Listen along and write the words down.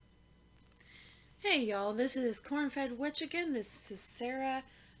Hey y'all, this is Corn-Fed Witch again. This is Sarah.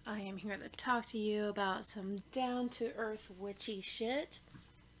 I am here to talk to you about some down-to-earth witchy shit.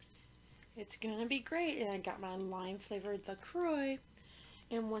 It's gonna be great, and I got my lime-flavored LaCroix.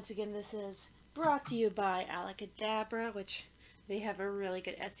 And once again, this is brought to you by Alakadabra, which they have a really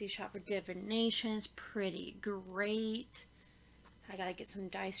good Etsy shop for divination. It's pretty great. I gotta get some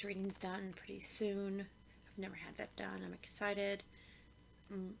dice readings done pretty soon. I've never had that done. I'm excited.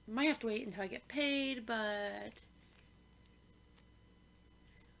 Might have to wait until I get paid, but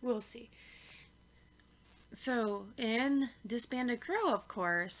we'll see. So, in Disbanded Crow, of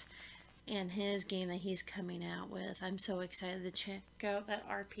course, and his game that he's coming out with, I'm so excited to check out that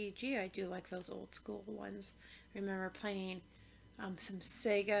RPG. I do like those old school ones. I remember playing some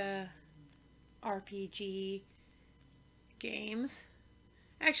Sega RPG games.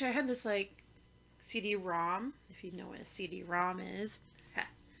 Actually, I had this CD-ROM, if you know what a CD-ROM is.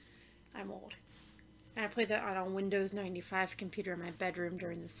 I'm old. And I played that on a Windows 95 computer in my bedroom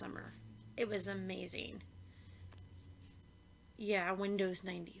during the summer. It was amazing. Yeah, Windows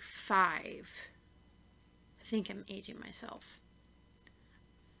 95. I think I'm aging myself.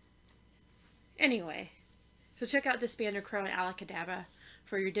 Anyway, so check out Disbanded Crow and Alakadabra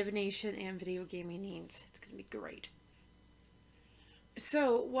for your divination and video gaming needs. It's going to be great.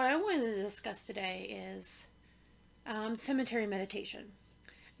 So, what I wanted to discuss today is cemetery meditation.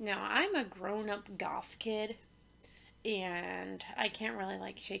 Now, I'm a grown-up goth kid, and I can't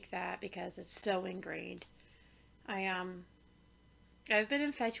really shake that because it's so ingrained. I've been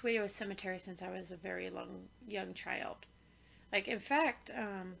infatuated with cemetery since I was a very young child. In fact,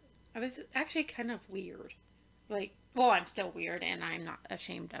 I was actually kind of weird. Well, I'm still weird, and I'm not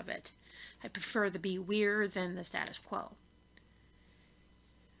ashamed of it. I prefer to be weird than the status quo.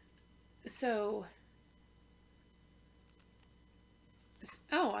 So,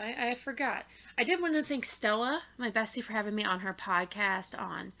 I forgot. I did want to thank Stella, my bestie, for having me on her podcast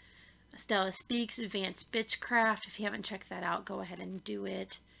on Stella Speaks Advanced Bitchcraft. If you haven't checked that out, go ahead and do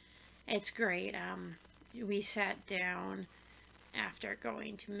it. It's great. We sat down after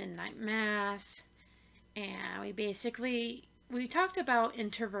going to midnight mass, and we talked about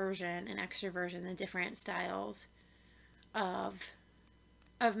introversion and extroversion, the different styles of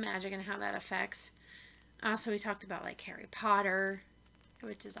magic and how that affects. Also, we talked about Harry Potter,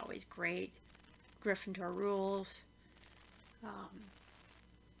 which is always great. Gryffindor rules.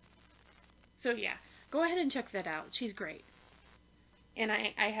 So yeah, go ahead and check that out. She's great. And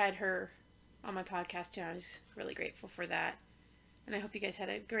I had her on my podcast too. I was really grateful for that. And I hope you guys had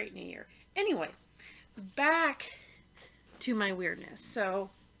a great new year. Anyway, back to my weirdness. So,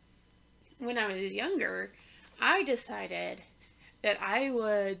 when I was younger, I decided that I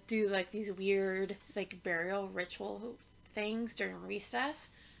would do these weird burial ritual things during recess.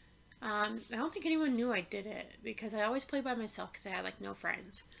 I don't think anyone knew I did it because I always played by myself because I had no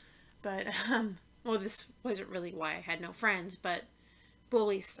friends. But well, this wasn't really why I had no friends, but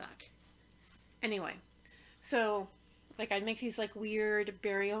bullies suck. Anyway, so I'd make these weird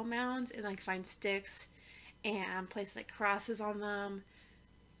burial mounds and find sticks and place crosses on them.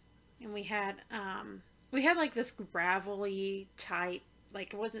 And we had this gravelly type,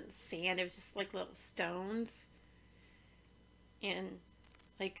 it wasn't sand, it was just little stones. And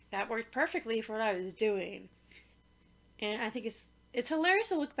that worked perfectly for what I was doing. And I think it's hilarious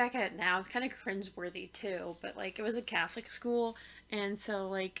to look back at it now. It's kind of cringeworthy too, but it was a Catholic school, and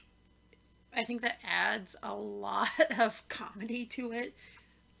so I think that adds a lot of comedy to it.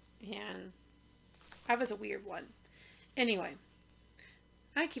 And I was a weird one. Anyway,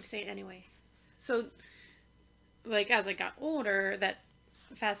 I keep saying anyway. So as I got older, that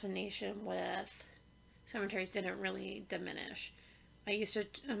fascination with cemeteries didn't really diminish. My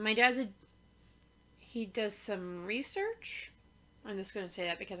he does some research. I'm just going to say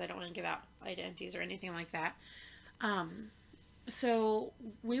that because I don't want to give out identities or anything like that. So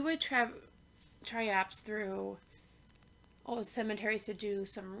we would try apps through old cemeteries to do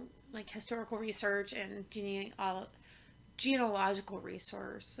some historical research and genealogical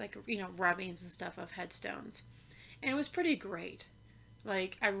resource, rubbings and stuff of headstones. And it was pretty great.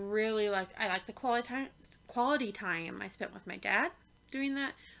 I like the quality time I spent with my dad doing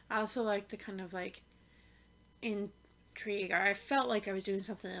that. I also like the kind of intrigue. I felt like I was doing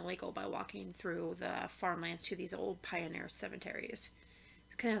something illegal by walking through the farmlands to these old pioneer cemeteries.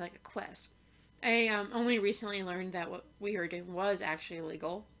 It's kind of like a quest. I only recently learned that what we were doing was actually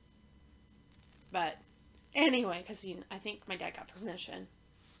illegal. But anyway, because I think my dad got permission.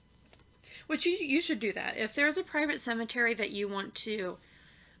 Which you should do that. If there's a private cemetery that you want to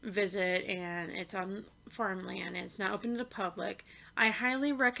visit and it's on farmland and it's not open to the public, I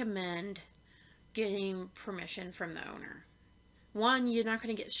highly recommend getting permission from the owner. One, you're not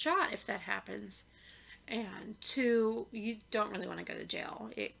going to get shot if that happens. And two, you don't really want to go to jail.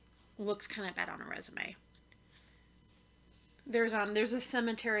 It looks kind of bad on a resume. There's a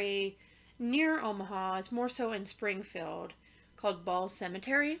cemetery near Omaha. It's more so in Springfield, called Ball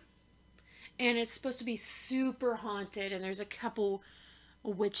Cemetery, and it's supposed to be super haunted. And there's a couple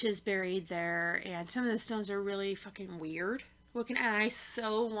witches buried there, and some of the stones are really fucking weird looking. And I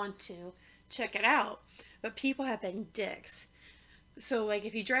so want to check it out, but people have been dicks. So like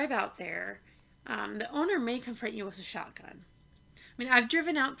if you drive out there, the owner may confront you with a shotgun. I mean, I've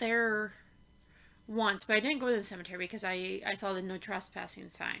driven out there once, but I didn't go to the cemetery because I saw the no trespassing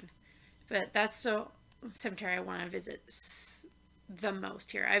sign. But that's the cemetery I want to visit the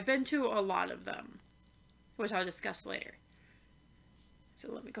most here. I've been to a lot of them, which I'll discuss later.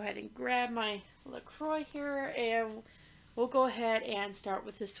 So let me go ahead and grab my LaCroix here, and we'll go ahead and start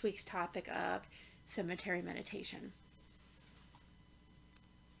with this week's topic of cemetery meditation.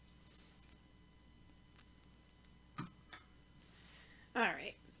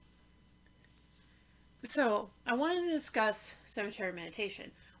 Alright. So, I wanted to discuss cemetery meditation.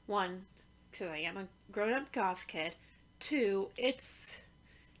 One, because I am a grown-up goth kid. Two,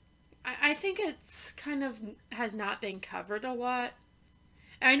 I think it's kind of has not been covered a lot.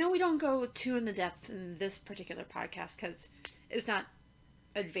 I know we don't go too into depth in this particular podcast because it's not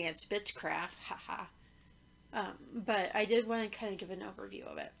advanced bitchcraft, haha. But I did want to kind of give an overview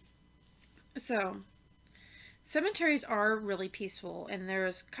of it. So, cemeteries are really peaceful, and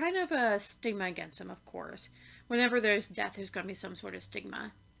there's kind of a stigma against them, of course. Whenever there's death, there's going to be some sort of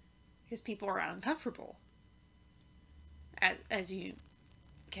stigma because people are uncomfortable. As you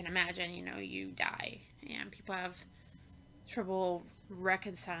can imagine, you die, and people have trouble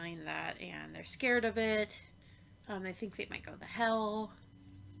reconciling that, and they're scared of it. They think they might go to hell,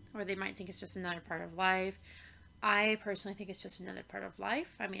 or they might think it's just another part of life. I personally think it's just another part of life.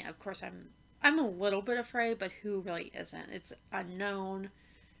 I mean, of course, I'm a little bit afraid, but who really isn't? It's unknown,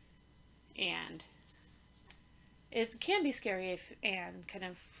 and it can be scary and kind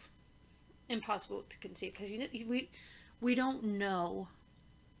of impossible to conceive because we don't know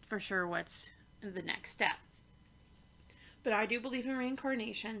for sure what's the next step. But I do believe in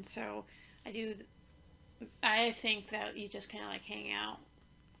reincarnation, so I think that you just kind of like hang out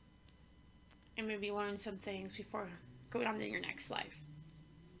and maybe learn some things before going on to your next life.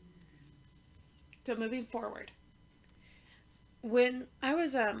 So moving forward, when I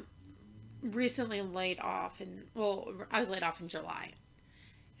was recently laid off, I was laid off in July,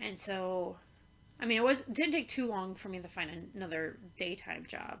 and so I mean it didn't take too long for me to find another daytime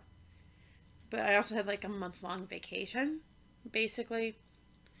job, but I also had like a month-long vacation, basically.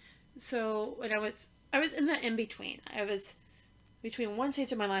 So when I was in the in between. I was between one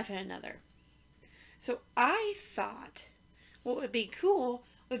stage of my life and another. So I thought what would be cool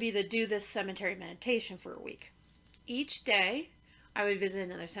would be to do this cemetery meditation for a week. Each day, I would visit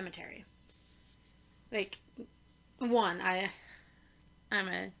another cemetery. Like, I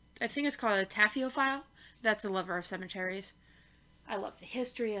think it's called a taphiophile. That's a lover of cemeteries. I love the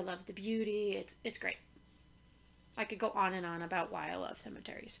history. I love the beauty. It's great. I could go on and on about why I love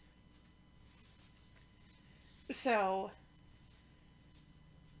cemeteries. So,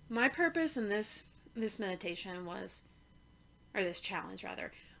 my purpose in this meditation this challenge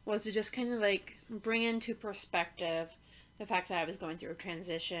rather, was to just kind of like bring into perspective the fact that I was going through a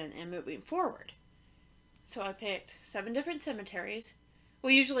transition and moving forward. So I picked 7 different cemeteries.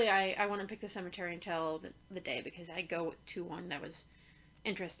 Well, usually I want to pick the cemetery until the day because I go to one that was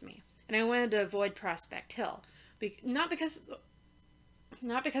interest me. And I wanted to avoid Prospect Hill. Not because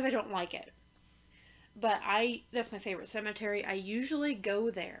I don't like it, but that's my favorite cemetery. I usually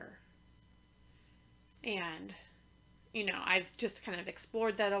go there, and I've just kind of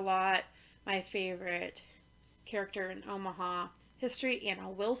explored that a lot. My favorite character in Omaha history, Anna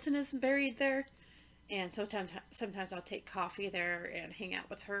Wilson, is buried there, and sometimes I'll take coffee there and hang out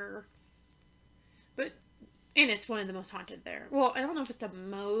with her. And it's one of the most haunted there. Well, I don't know if it's the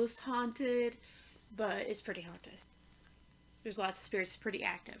most haunted, but it's pretty haunted. There's lots of spirits, pretty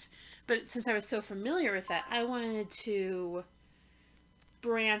active. But since I was so familiar with that, I wanted to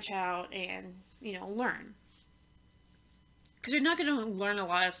branch out and, learn. Because you're not going to learn a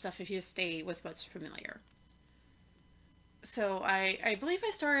lot of stuff if you stay with what's familiar. So I believe I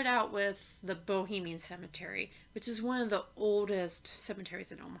started out with the Bohemian Cemetery, which is one of the oldest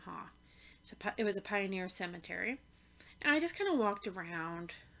cemeteries in Omaha. It was a pioneer cemetery. And I just kind of walked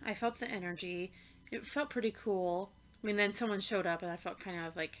around. I felt the energy. It felt pretty cool. I mean, then someone showed up and I felt kind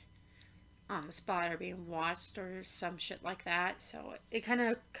of like on the spot or being watched or some shit like that. So it kind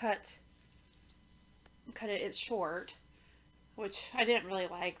of cut cut it short, which I didn't really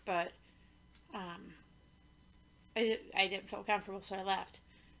like, but um, I didn't feel comfortable, so I left.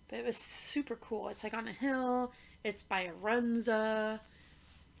 But it was super cool. It's like on a hill. It's by Arunza.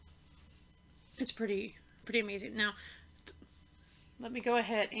 It's pretty amazing. Now, let me go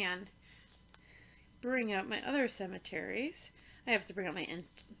ahead and bring up my other cemeteries. I have to bring up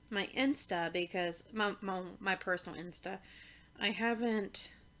my Insta because my personal Insta. I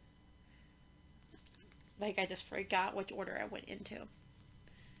haven't, like, I just forgot which order I went into.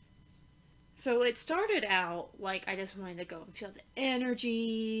 So it started out like I just wanted to go and feel the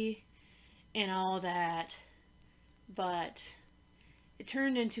energy and all that, but it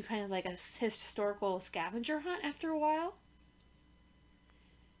turned into kind of like a historical scavenger hunt after a while.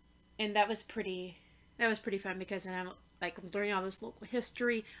 And that was pretty fun because then I'm like learning all this local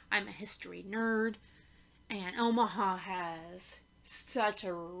history. I'm a history nerd, and Omaha has such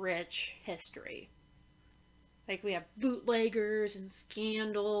a rich history. Like we have bootleggers and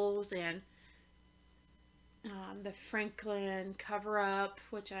scandals and the Franklin cover up,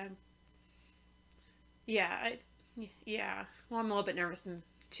 which I'm yeah yeah. Well, I'm a little bit nervous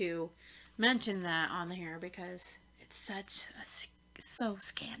to mention that on here because it's so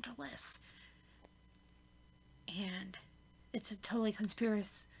scandalous, and it's a totally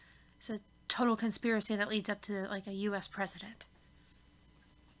conspiracy. It's a total conspiracy that leads up to like a U.S. president.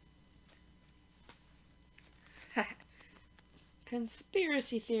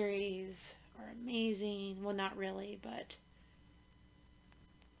 Conspiracy theories are amazing. Well, not really, but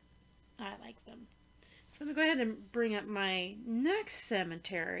I like them. So I'm going to go ahead and bring up my next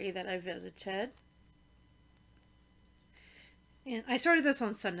cemetery that I visited. And I started this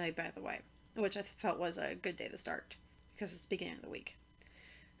on Sunday, by the way, which I felt was a good day to start because it's the beginning of the week.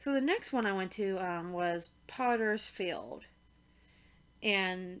 So the next one I went to was Potter's Field.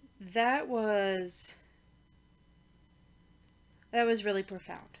 And that was really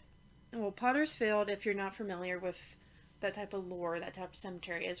profound. Well, Potter's Field, if you're not familiar with that type of lore, that type of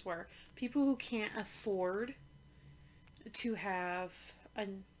cemetery, is where people who can't afford to have a,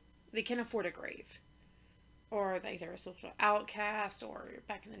 they can't afford a grave, or like they're a social outcast, or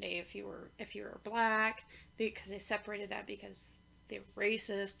back in the day, if you were black, because they separated that because they were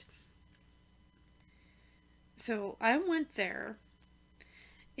racist. So I went there,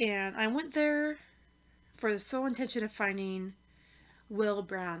 and I went there for the sole intention of finding Will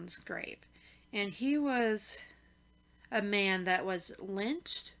Brown's grave. And he was a man that was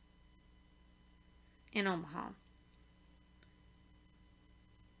lynched in Omaha.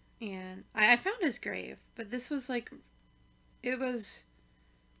 And I found his grave, but this was like, it was,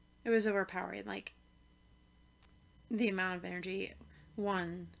 it was overpowering. Like, the amount of energy,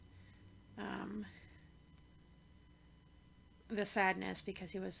 one, um, the sadness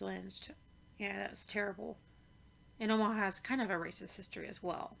because he was lynched. Yeah, that's terrible. And Omaha has kind of a racist history as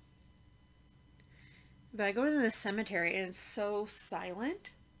well. But I go to this cemetery and it's so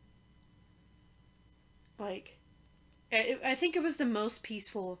silent. Like, I think it was the most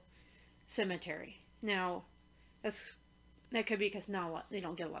peaceful cemetery. Now, that could be because they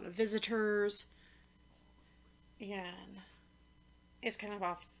don't get a lot of visitors, and it's kind of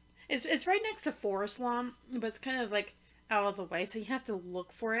off. It's right next to Forest Lawn, but it's kind of like out of the way, so you have to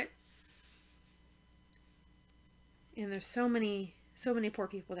look for it. And there's so many poor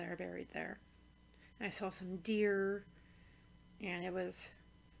people that are buried there. I saw some deer, and it was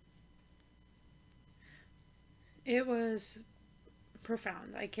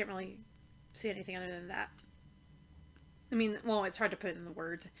profound. I can't really see anything other than that. I mean, well, it's hard to put it in the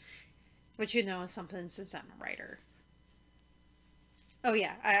words, which is something since I'm a writer. Oh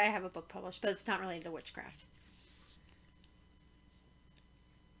yeah, I have a book published, but it's not related to witchcraft.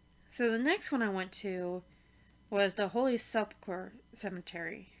 So the next one I went to was the Holy Sepulchre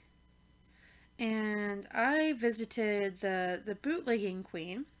Cemetery. And I visited the bootlegging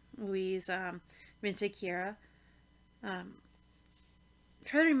queen, Louise Vinciquerra. Trying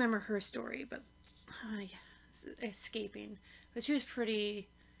to remember her story, but it's escaping. But she was pretty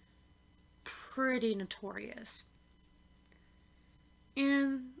notorious.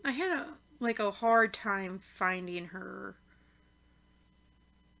 And I had a hard time finding her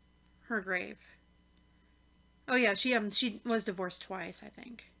grave. Oh yeah, she was divorced twice, I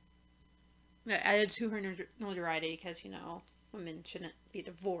think. That added to her notoriety because women shouldn't be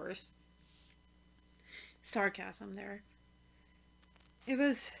divorced. Sarcasm there. It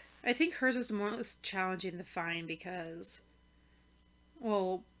was. I think hers was the most challenging to find because,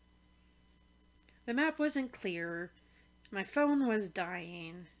 well, the map wasn't clear, my phone was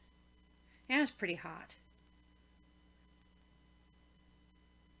dying, and it was pretty hot.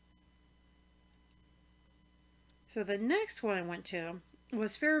 So the next one I went to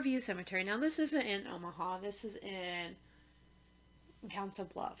was Fairview Cemetery. Now this isn't in Omaha. This is in Council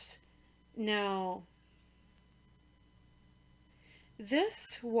Bluffs. Now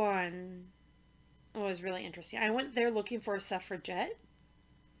this one was really interesting. I went there looking for a suffragette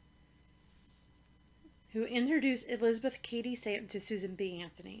who introduced Elizabeth Cady Stanton to Susan B.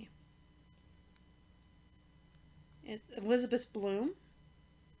 Anthony. Elizabeth Bloom.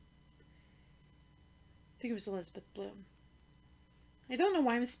 I think it was Elizabeth Bloom. I don't know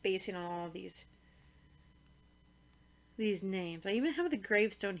why I'm spacing on all of these names. I even have the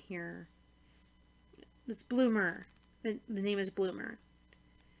gravestone here. It's Bloomer. The name is Bloomer.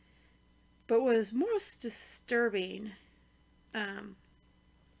 But what was most disturbing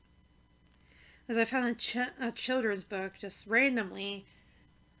is I found a children's book just randomly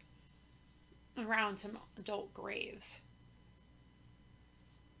around some adult graves.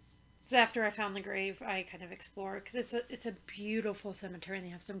 So after I found the grave, I kind of explored because it's a beautiful cemetery and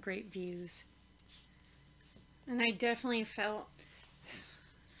they have some great views. And I definitely felt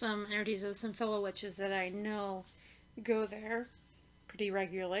some energies of some fellow witches that I know go there pretty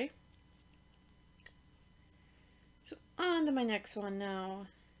regularly. So on to my next one now.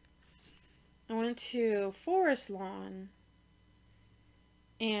 I went to Forest Lawn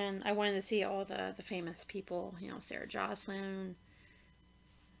and I wanted to see all the famous people, you know, Sarah Jocelyn,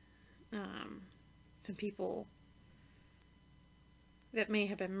 some people that may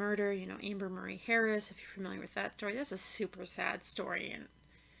have been murdered, you know, Amber Marie Harris, if you're familiar with that story. That's a super sad story, and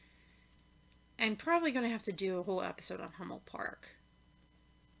I'm probably going to have to do a whole episode on Hummel Park.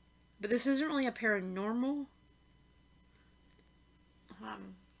 But this isn't really a paranormal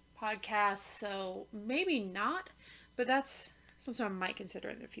podcast, so maybe not, but that's something I might consider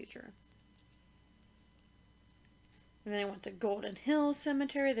in the future. And then I went to Golden Hill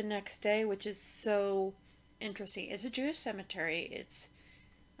Cemetery the next day, which is so interesting. It's a Jewish cemetery. It's,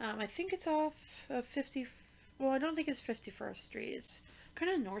 I think it's off of I don't think it's 51st Street. It's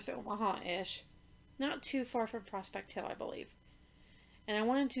kind of north of Omaha-ish. Not too far from Prospect Hill, I believe. And I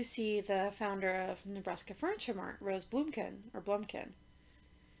wanted to see the founder of Nebraska Furniture Mart, Rose Blumkin.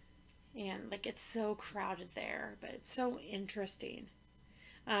 And, like, it's so crowded there, but it's so interesting.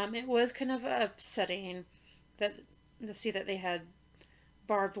 It was kind of upsetting to see that they had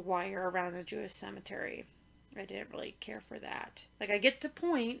barbed wire around the Jewish cemetery. I didn't really care for that. Like, I get the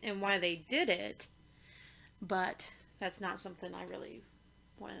point and why they did it, but that's not something I really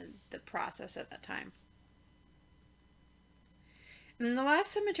wanted to process at that time. And then the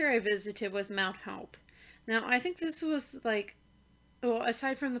last cemetery I visited was Mount Hope. Now, I think this was like, well,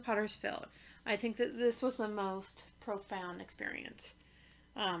 aside from the Potter's Field, I think that this was the most profound experience.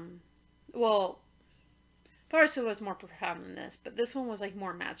 Well, Potter's Field was more profound than this, but this one was like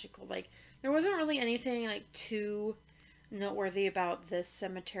more magical. Like, there wasn't really anything like too noteworthy about this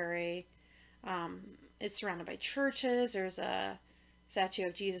cemetery. It's surrounded by churches. There's a statue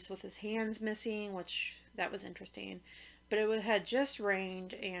of Jesus with his hands missing, which that was interesting. But it had just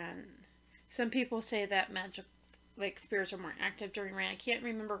rained, and some people say that magic, like, spirits are more active during rain. I can't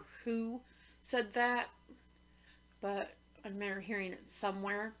remember who said that, but I remember hearing it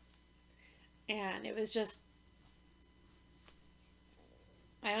somewhere. And it was just,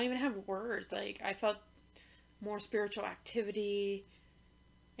 I don't even have words. Like, I felt more spiritual activity.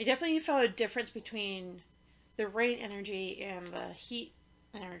 I definitely felt a difference between the rain energy and the heat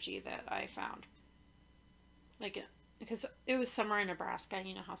energy that I found. Like, because it was summer in Nebraska.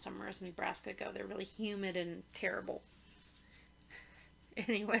 You know how summers in Nebraska go. They're really humid and terrible.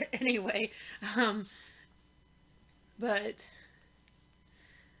 Anyway, but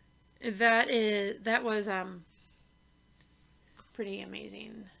that was pretty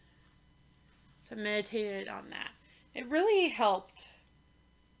amazing. So I meditated on that. It really helped.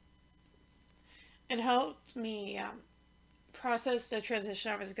 It helped me process the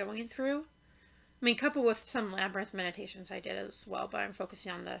transition I was going through. I mean, coupled with some labyrinth meditations I did as well, but I'm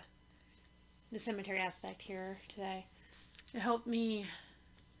focusing on the cemetery aspect here today. It helped me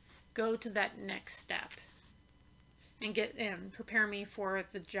go to that next step and prepare me for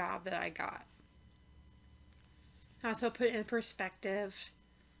the job that I got. I also put in perspective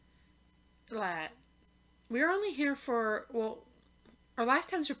that we're only here for, well, our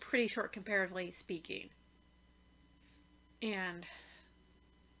lifetimes are pretty short comparatively speaking. And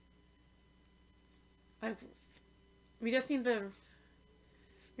we just need to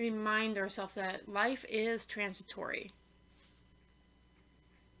remind ourselves that life is transitory.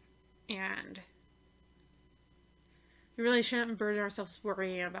 And we really shouldn't burden ourselves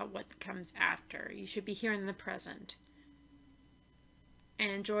worrying about what comes after. You should be here in the present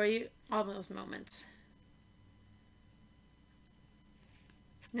and enjoy all those moments.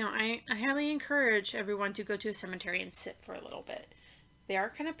 Now, I highly encourage everyone to go to a cemetery and sit for a little bit. They are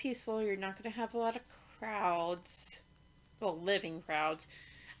kind of peaceful. You're not going to have a lot of crowds, well, living crowds,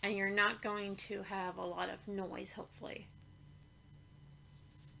 and you're not going to have a lot of noise, hopefully.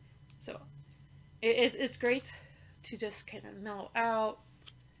 So, it's great to just kind of mellow out.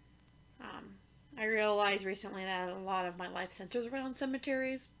 Um, I realized recently that a lot of my life centers around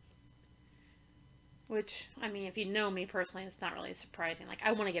cemeteries, which, I mean, if you know me personally, it's not really surprising. Like,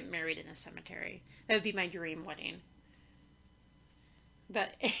 I want to get married in a cemetery. That would be my dream wedding. But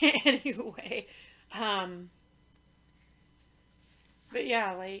anyway, um, but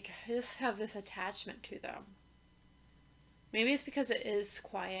yeah, like, I just have this attachment to them. Maybe it's because it is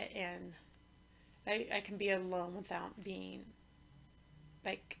quiet and I can be alone without being,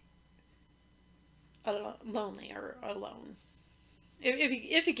 like, lonely or alone.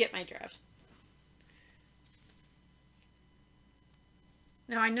 If you get my drift.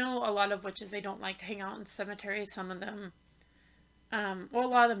 Now, I know a lot of witches, they don't like to hang out in cemeteries. Some of them, well, a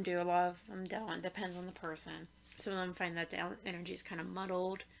lot of them do. A lot of them don't. It depends on the person. Some of them find that the energy is kind of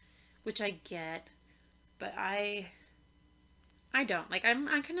muddled, which I get. But I don't. Like, I'm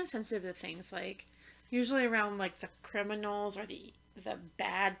kind of sensitive to things. Like, usually around, like, the criminals or the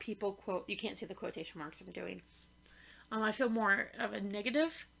bad people, quote, you can't see the quotation marks I'm doing. I feel more of a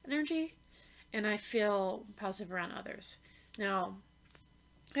negative energy, and I feel positive around others. Now,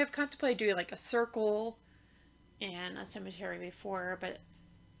 I have contemplated doing like a circle and a cemetery before, but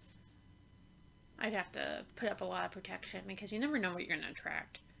I'd have to put up a lot of protection because you never know what you're going to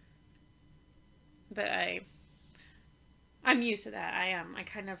attract. But I'm used to that. I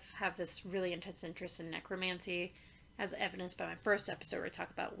kind of have this really intense interest in necromancy, as evidenced by my first episode where I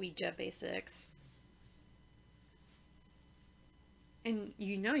talk about Ouija basics. And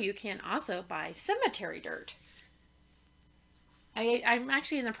you can also buy cemetery dirt. I'm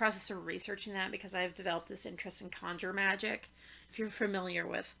actually in the process of researching that because I've developed this interest in conjure magic. If you're familiar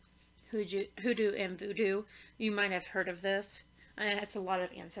with hoodoo and voodoo, you might have heard of this. It's a lot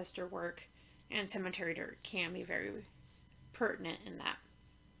of ancestor work, and cemetery dirt can be very pertinent in that.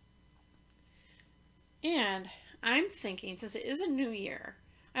 And I'm thinking, since it is a new year,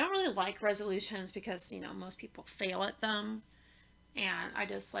 I don't really like resolutions because, most people fail at them, and I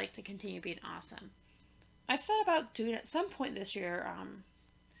just like to continue being awesome. I thought about doing at some point this year.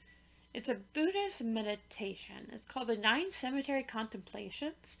 It's a Buddhist meditation. It's called the Nine Cemetery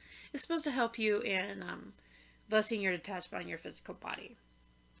Contemplations. It's supposed to help you in lessening your detachment on your physical body.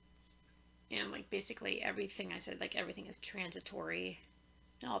 And like basically everything I said, like everything is transitory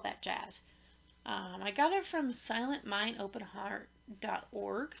and all that jazz. I got it from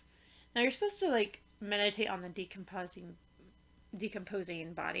silentmindopenheart.org. Now you're supposed to like meditate on the decomposing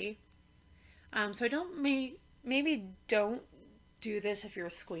body. So I don't maybe don't do this if you're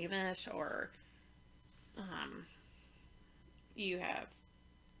squeamish or you have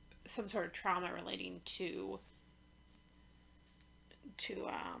some sort of trauma relating to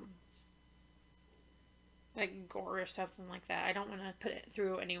like gore or something like that. I don't want to put it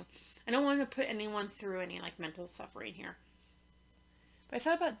through any. I don't want to put anyone through any like mental suffering here. But I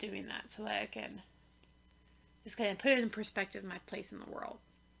thought about doing that so that I can just kind of put it in perspective my place in the world.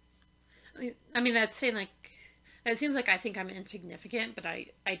 I mean that's saying like that seems like I think I'm insignificant, but I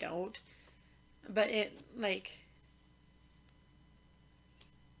don't. But it like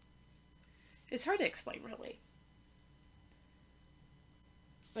it's hard to explain really.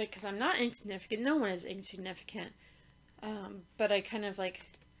 Like, because I'm not insignificant. No one is insignificant. But I kind of like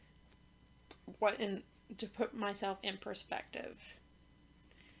to put myself in perspective.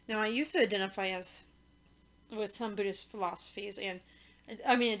 Now, I used to identify as with some Buddhist philosophies, and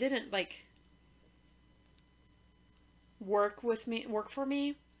I mean, it didn't like work for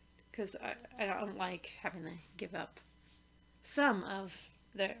me, because I don't like having to give up some of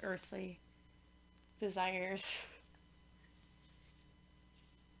the earthly desires.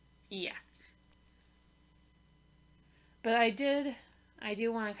 Yeah. But I do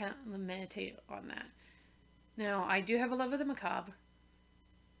want to kind of meditate on that. Now, I do have a love of the macabre,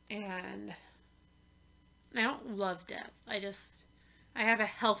 and I don't love death. I have a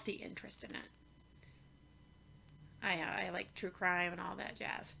healthy interest in it. I like true crime and all that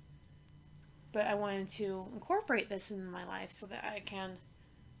jazz. But I wanted to incorporate this in my life so that I can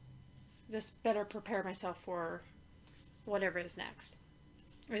just better prepare myself for whatever is next,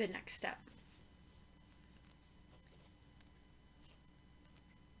 or the next step.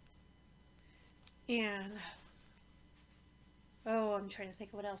 And, I'm trying to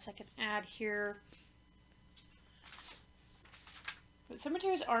think of what else I can add here. But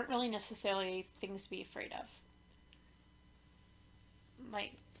cemeteries aren't really necessarily things to be afraid of.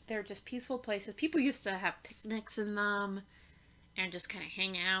 like, they're just peaceful places. People used to have picnics in them and just kind of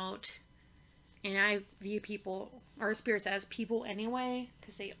hang out. And I view people, or spirits, as people anyway,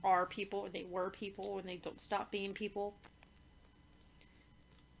 because they are people, they were people, and they don't stop being people.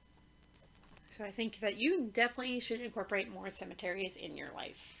 So I think that you definitely should incorporate more cemeteries in your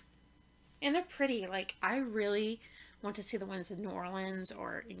life. And they're pretty. Like, I really want to see the ones in New Orleans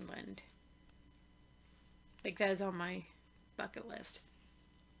or England. Like, that is on my bucket list.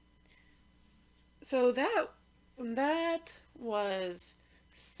 So that was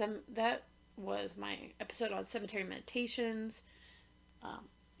that was my episode on cemetery meditations. Um,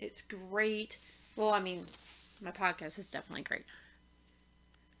 it's great. Well, I mean, my podcast is definitely great.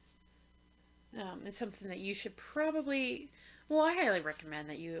 It's something that you should probably, well, I highly recommend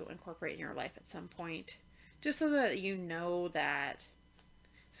that you incorporate in your life at some point, just so that you know that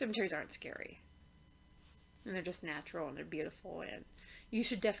cemeteries aren't scary. And they're just natural and they're beautiful, and you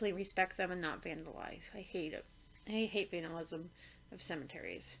should definitely respect them and not vandalize. I hate it. I hate vandalism of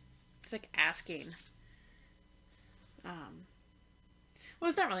cemeteries. It's like asking. Um, well,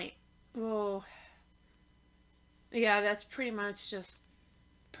 it's not really. Well, yeah, that's pretty much just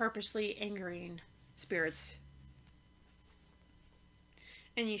purposely angering spirits.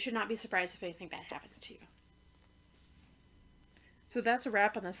 And you should not be surprised if anything bad happens to you. So that's a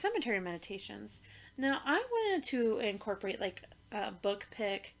wrap on the cemetery meditations. Now, I wanted to incorporate like a book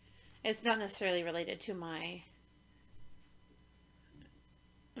pick. It's not necessarily related to my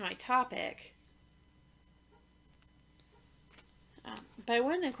topic, but I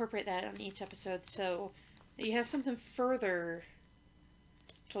wanted to incorporate that on each episode so you have something further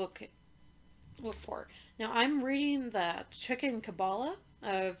to look for. Now, I'm reading the Chicken Kabbalah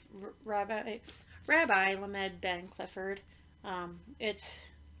of Rabbi Lamed Ben Clifford. It's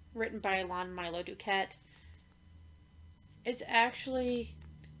written by Lon Milo Duquette. It's actually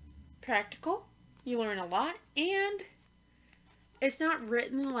practical. You learn a lot, and it's not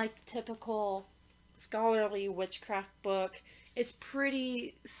written like the typical scholarly witchcraft book. It's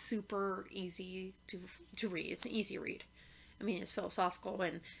pretty super easy to read. It's an easy read. I mean, it's philosophical,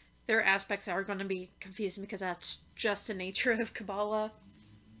 and there are aspects that are going to be confusing because that's just the nature of Kabbalah.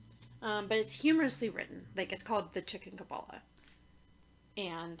 But it's humorously written. Like, it's called The Chicken Kabbalah.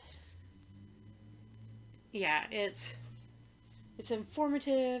 And yeah, it's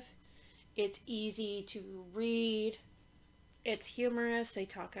informative. It's easy to read. It's humorous. They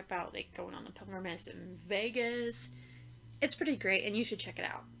talk about like going on the pilgrimage in Vegas. It's pretty great, and you should check it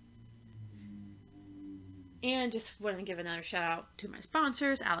out. And just want to give another shout out to my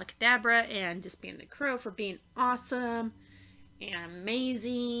sponsors, Alakadabra and Just Being the Crow, for being awesome and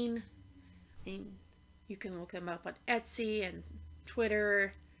amazing. And you can look them up on Etsy and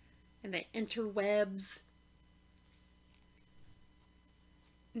Twitter and the interwebs.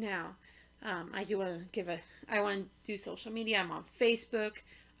 Now, I want to do social media. I'm on Facebook,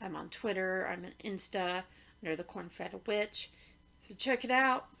 I'm on Twitter, I'm on Insta, under the Corn-Fed Witch. So check it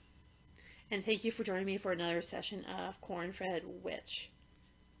out. And thank you for joining me for another session of Corn-Fed Witch.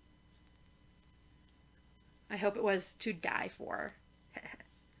 I hope it was to die for.